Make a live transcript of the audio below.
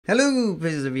Hello,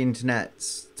 visitors of the internet.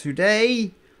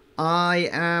 Today, I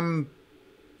am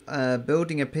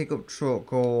building a pickup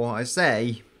truck, or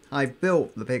I've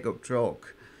built the pickup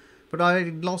truck, but I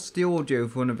lost the audio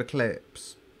for one of the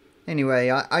clips. Anyway,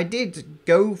 I did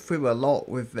go through a lot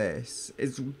with this.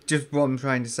 It's just what I'm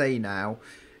trying to say now.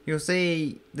 You'll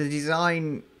see the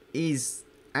design is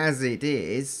as it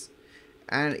is.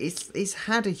 And it's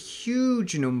had a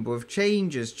huge number of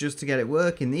changes just to get it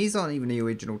working. These aren't even the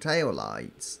original tail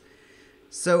lights.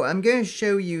 So I'm going to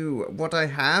show you what I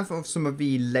have of some of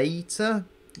the later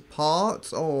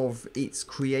parts of its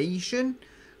creation,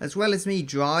 as well as me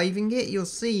driving it. You'll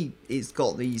see it's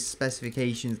got these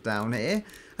specifications down here.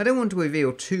 I don't want to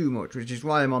reveal too much, which is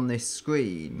why I'm on this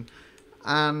screen.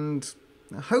 And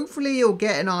hopefully you'll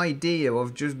get an idea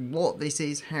of just what this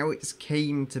is, how it's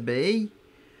came to be.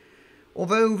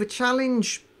 Although the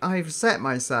challenge I've set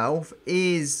myself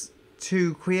is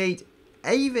to create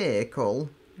a vehicle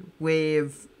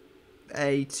with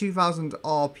a 2000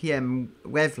 RPM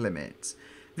rev limit.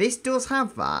 This does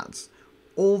have that,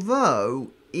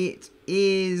 although it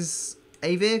is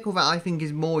a vehicle that I think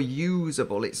is more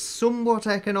usable. It's somewhat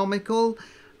economical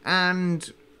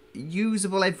and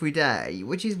usable every day,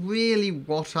 which is really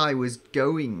what I was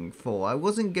going for. I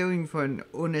wasn't going for an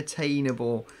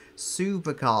unattainable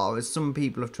supercar as some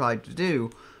people have tried to do.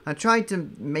 I tried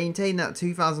to maintain that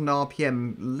 2000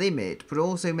 RPM limit, but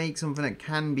also make something that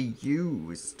can be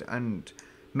used and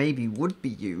maybe would be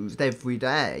used every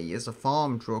day as a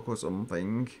farm truck or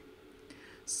something.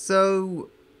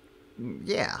 So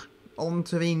yeah, on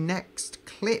to the next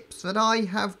clips that I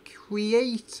have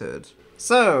created.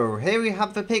 So here we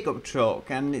have the pickup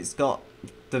truck, and it's got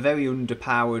the very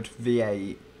underpowered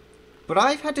V8. But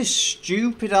I've had a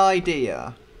stupid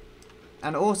idea.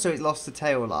 And also it lost the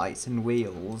tail lights and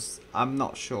wheels. I'm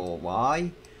not sure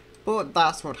why, but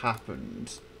that's what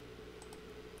happened.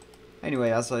 Anyway,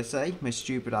 as I say, my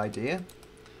stupid idea.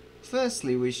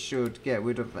 Firstly, we should get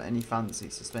rid of any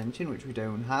fancy suspension, which we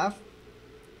don't have.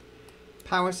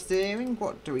 Power steering,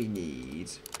 what do we need?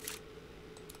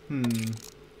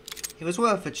 It was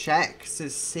worth a check to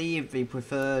see if the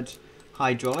preferred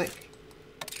hydraulic.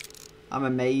 I'm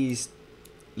amazed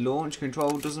launch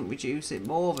control doesn't reduce it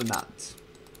more than that.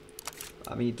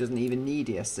 I mean, it doesn't even need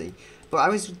ESC. But I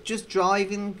was just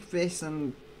driving this,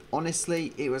 and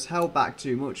honestly, it was held back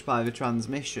too much by the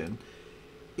transmission.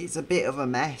 It's a bit of a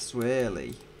mess,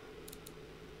 really.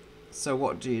 So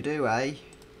what do you do, eh?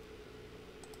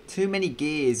 Too many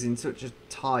gears in such a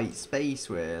tight space,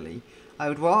 really. I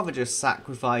would rather just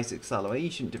sacrifice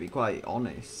acceleration, to be quite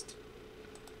honest.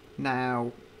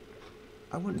 Now,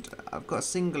 I've got a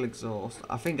single exhaust.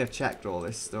 I think I've checked all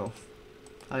this stuff.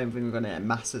 I don't think we're going to get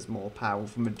masses more power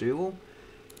from a dual.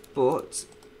 But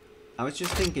I was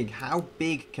just thinking, how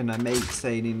big can I make,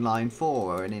 say, an inline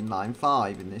 4 or an inline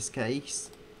 5 in this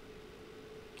case?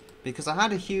 Because I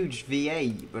had a huge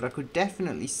V8, but I could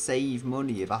definitely save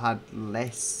money if I had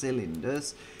less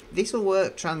cylinders. This will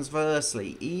work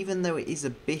transversely, even though it is a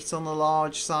bit on the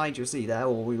large side. You'll see there,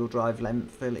 all-wheel drive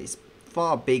length fill is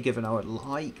far bigger than I would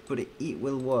like, but it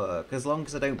will work as long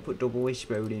as I don't put double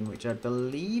wishbone in, which I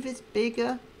believe is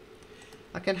bigger.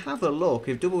 I can have a look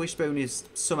if double wishbone is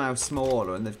somehow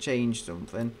smaller and they've changed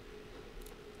something.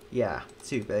 Yeah,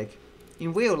 too big.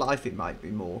 In real life it might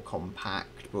be more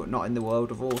compact, but not in the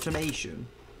world of automation.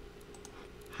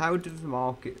 How do the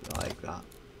market like that?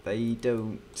 They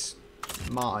don't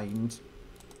mind.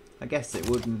 I guess it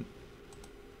wouldn't.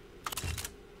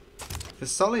 The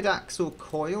solid axle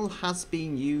coil has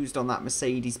been used on that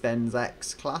Mercedes-Benz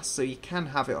X-Class, so you can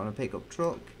have it on a pickup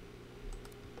truck.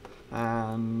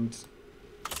 And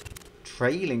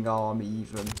trailing arm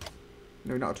even.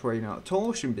 No, not a trailing arm,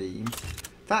 torsion beam.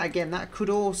 That again, that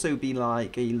could also be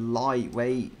like a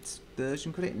lightweight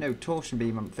version, could it? No, torsion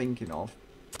beam I'm thinking of.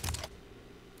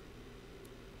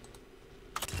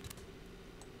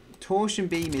 Torsion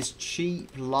beam is cheap,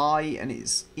 light, and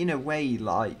it's in a way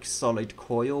like solid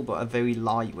coil, but a very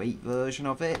lightweight version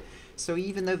of it. So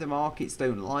even though the markets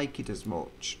don't like it as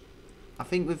much, I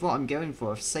think with what I'm going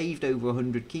for, I've saved over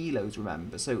 100 kilos,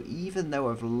 remember. So even though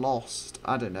I've lost,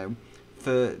 I don't know,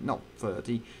 not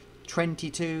 30,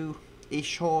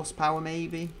 22-ish horsepower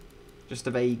maybe, just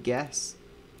a vague guess,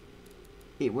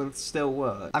 it will still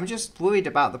work. I'm just worried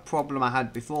about the problem I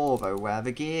had before though, where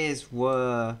the gears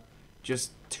were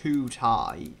just too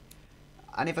tight,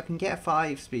 and if I can get a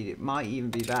 5-speed it might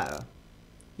even be better.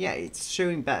 Yeah, it's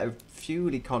showing better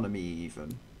fuel economy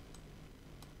even.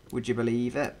 Would you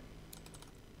believe it?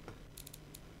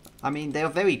 I mean, they're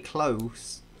very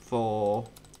close for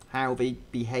how they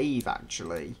behave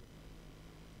actually.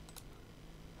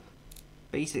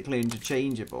 Basically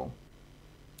interchangeable.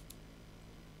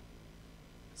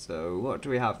 So what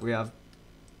do we have? We have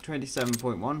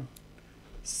 27.1.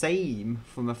 Same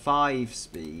from a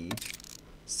 5-speed.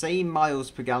 Same miles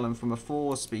per gallon from a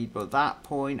 4-speed, but at that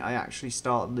point I actually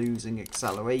start losing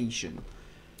acceleration.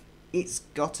 It's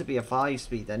got to be a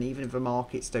 5-speed then, even if the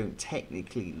markets don't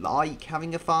technically like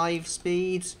having a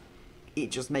 5-speed. It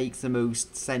just makes the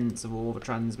most sense of all the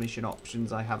transmission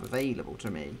options I have available to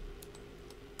me.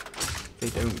 They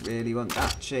don't really want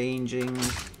that changing.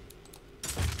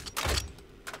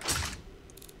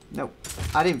 Nope,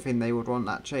 I didn't think they would want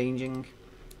that changing.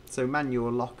 So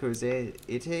manual lockers it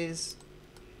is.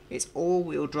 It's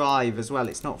all-wheel drive as well.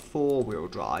 It's not 4-wheel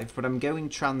drive, but I'm going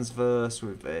transverse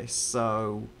with this,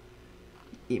 so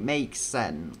it makes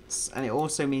sense. And it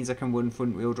also means I can run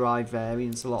front-wheel drive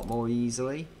variants a lot more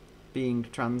easily, being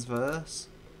transverse.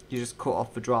 You just cut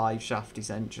off the drive shaft,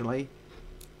 essentially.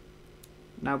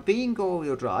 Now, being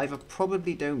all-wheel drive, I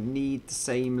probably don't need the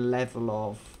same level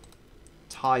of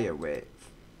tyre width.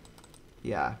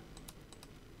 Yeah.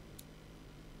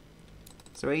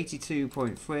 So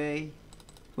 82.3.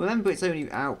 Remember, it's only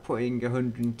outputting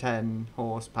 110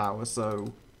 horsepower,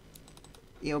 so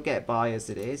it'll get by as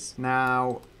it is.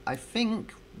 Now, I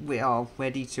think we are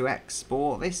ready to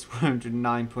export this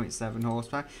 109.7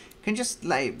 horsepower. Can just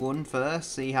let it run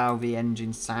first, see how the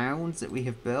engine sounds that we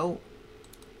have built.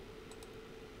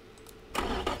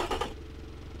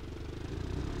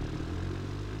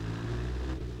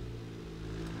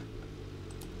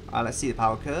 Alright, let's see the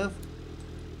power curve.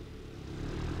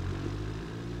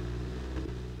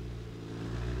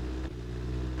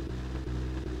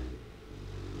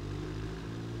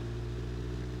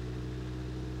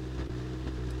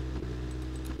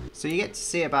 So you get to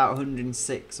see about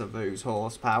 106 of those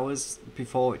horsepowers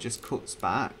before it just cuts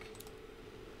back.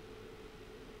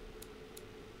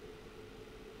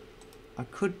 I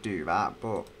could do that,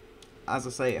 but as I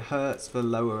say, it hurts the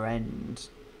lower end.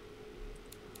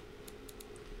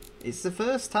 It's the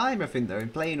first time, I think, though, in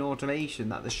playing automation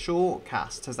that the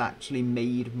shortcast has actually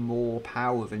made more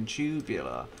power than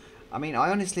tubular. I mean,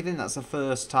 I honestly think that's the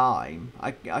first time.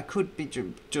 I could be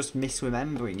just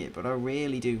misremembering it, but I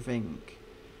really do think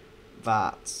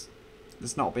that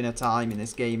there's not been a time in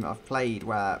this game I've played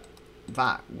where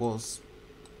that was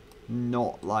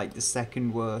not like the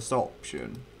second worst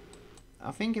option.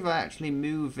 I think if I actually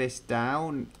move this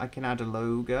down, I can add a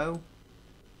logo.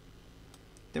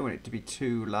 Don't want it to be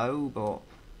too low, but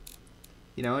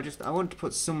you know, I want to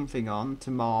put something on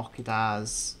to mark it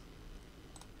as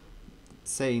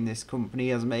saying this company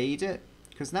has made it,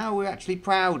 because now we're actually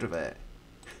proud of it.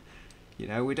 You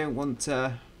know, we don't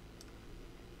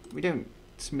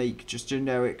make just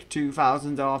generic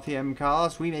 2000 RPM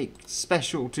cars, we make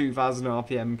special 2000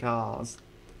 RPM cars.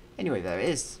 Anyway, there it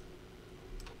is.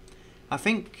 I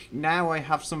think now I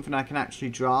have something I can actually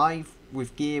drive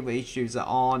with gear ratios that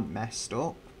aren't messed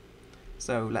up.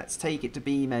 So let's take it to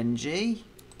BeamNG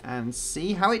and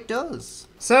see how it does.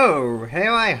 So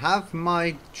here I have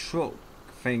my truck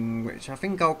thing, which I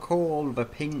think I'll call the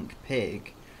Pink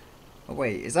Pig. Oh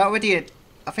wait, is that already a...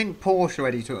 I think Porsche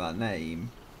already took that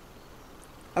name.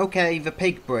 Okay, the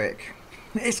Pig Brick.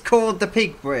 It's called the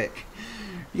Pig Brick.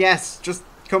 Yes, just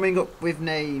coming up with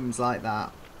names like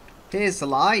that. Here's the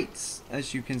lights,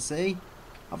 as you can see.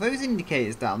 Are those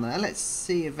indicators down there? Let's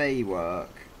see if they work.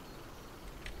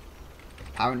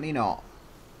 Apparently not.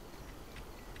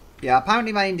 Yeah,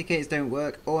 apparently my indicators don't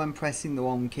work, or I'm pressing the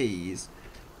wrong keys.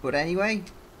 But anyway,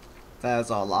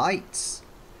 there's our lights.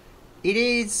 It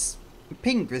is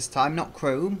pink this time, not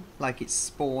chrome, like it's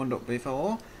spawned up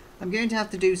before. I'm going to have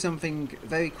to do something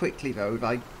very quickly though, if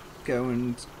I go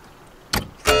and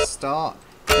press start.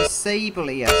 Disable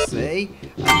ESC,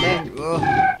 and then...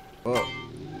 but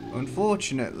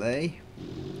unfortunately,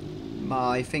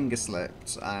 my finger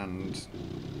slipped, and...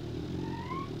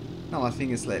 No, my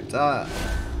finger slipped.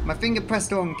 My finger pressed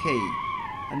the wrong key,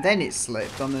 and then it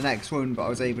slipped on the next one, but I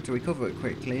was able to recover it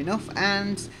quickly enough,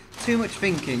 and too much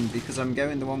thinking because I'm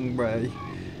going the wrong way.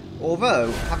 Although,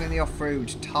 having the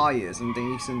off-road tyres and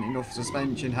decent enough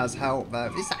suspension has helped there,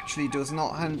 this actually does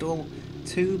not handle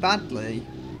too badly.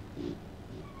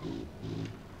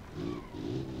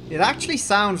 It actually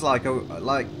sounds like a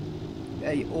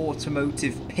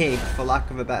automotive pig, for lack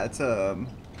of a better term.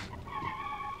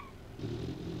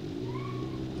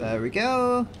 There we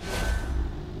go.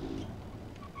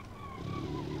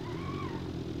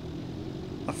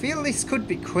 I feel this could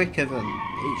be quicker than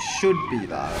it should be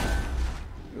though.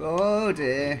 Oh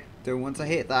dear, don't want to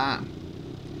hit that.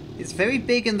 It's very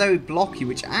big and very blocky,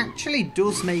 which actually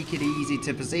does make it easy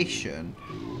to position.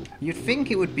 You'd think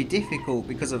it would be difficult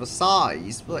because of the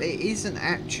size, but it isn't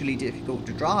actually difficult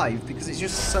to drive because it's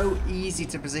just so easy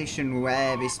to position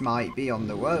where this might be on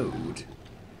the road.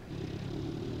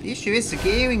 The issue is the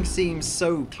gearing seems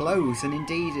so close, and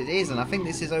indeed it is, and I think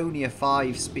this is only a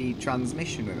 5-speed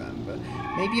transmission, remember.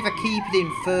 Maybe if I keep it in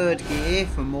 3rd gear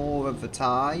for more of the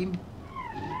time.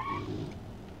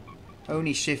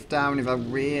 Only shift down if I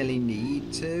really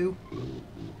need to.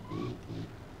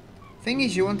 Thing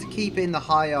is, you want to keep in the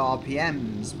high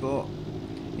RPMs, but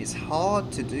it's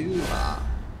hard to do that.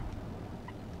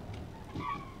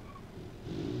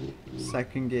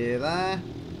 2nd gear there.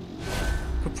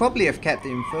 Could probably have kept it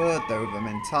in 3rd though, if I'm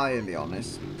entirely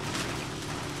honest.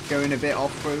 Going a bit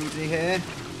off-roady here.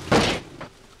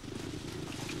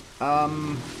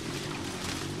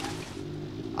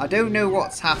 I don't know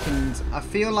what's happened. I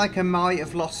feel like I might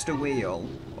have lost a wheel,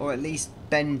 or at least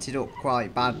bent it up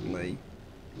quite badly.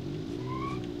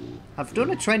 I've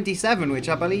done a 27, which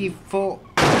I believe for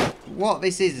what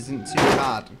this is isn't too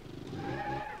bad.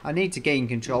 I need to gain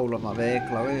control of my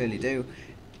vehicle, I really do.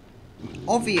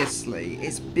 Obviously,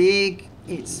 it's big,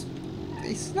 it's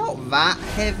not that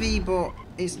heavy, but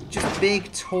it's just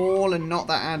big, tall, and not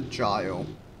that agile.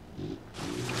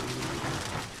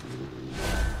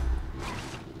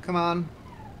 Come on.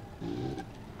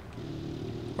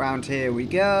 Round here we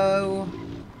go.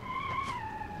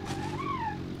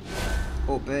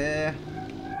 Up there.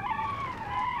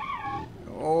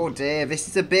 Oh dear, this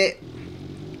is a bit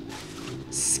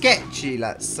sketchy,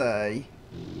 let's say.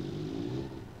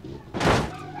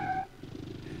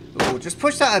 Oh, just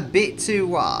push that a bit too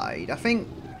wide. I think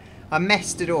I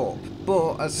messed it up,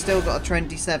 but I've still got a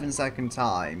 27-second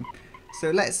time.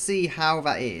 So let's see how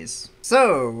that is.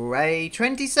 So, a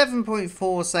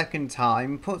 27.4 second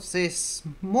time puts this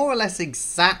more or less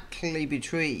exactly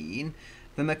between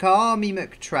the Mikami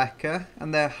McTrekker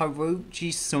and the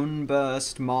Hirochi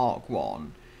Sunburst Mark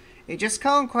 1. It just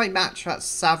can't quite match that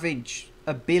savage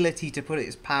ability to put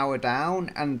its power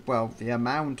down and, well, the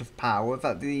amount of power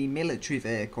that the military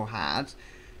vehicle had.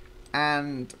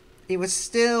 And it was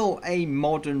still a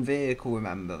modern vehicle,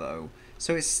 remember, though.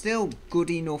 So it's still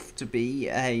good enough to be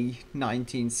a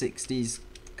 1960s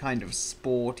kind of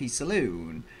sporty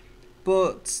saloon.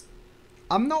 But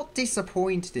I'm not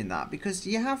disappointed in that, because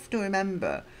you have to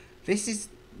remember, this is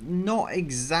not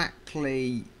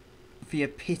exactly the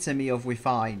epitome of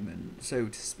refinement, so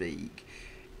to speak.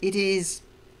 It is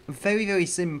very, very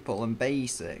simple and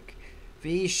basic.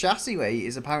 The chassis weight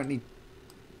is apparently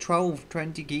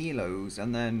 12-20 kilos,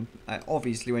 and then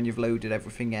obviously when you've loaded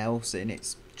everything else in,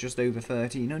 it's just over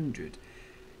 1300.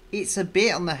 It's a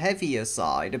bit on the heavier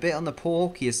side, a bit on the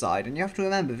porkier side, and you have to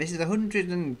remember this is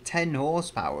 110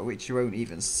 horsepower, which you won't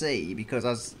even see because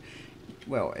as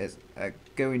well as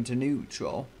going to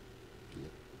neutral.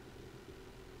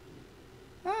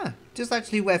 Just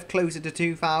actually we're closer to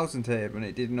 2000 here than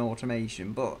it did in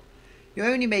automation, but you're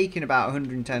only making about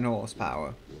 110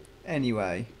 horsepower.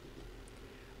 Anyway,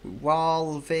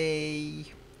 while the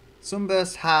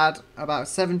Sunburst had about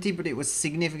 70, but it was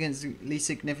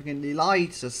significantly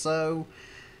lighter, so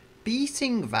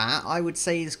beating that, I would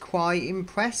say, is quite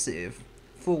impressive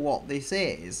for what this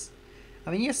is.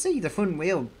 I mean, you see the front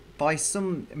wheel, by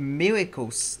some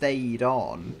miracle, stayed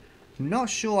on. I'm not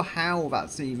sure how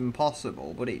that's even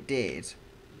possible, but it did.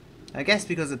 I guess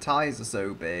because the tyres are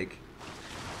so big.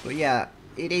 But yeah,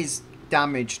 it is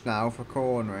damaged now for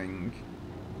cornering.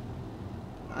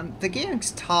 And the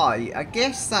gearing's tight. I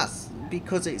guess that's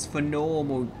because it's for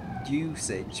normal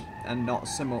usage and not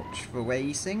so much for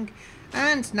racing.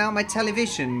 And now my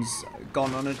television's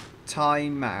gone on a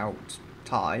timer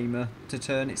to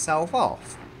turn itself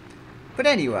off. But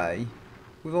anyway,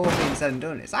 with all being said and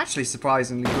done, it's actually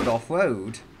surprisingly good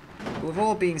off-road. But with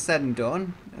all being said and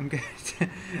done, I'm going to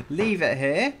leave it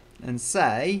here and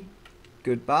say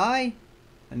goodbye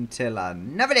until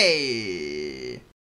another day.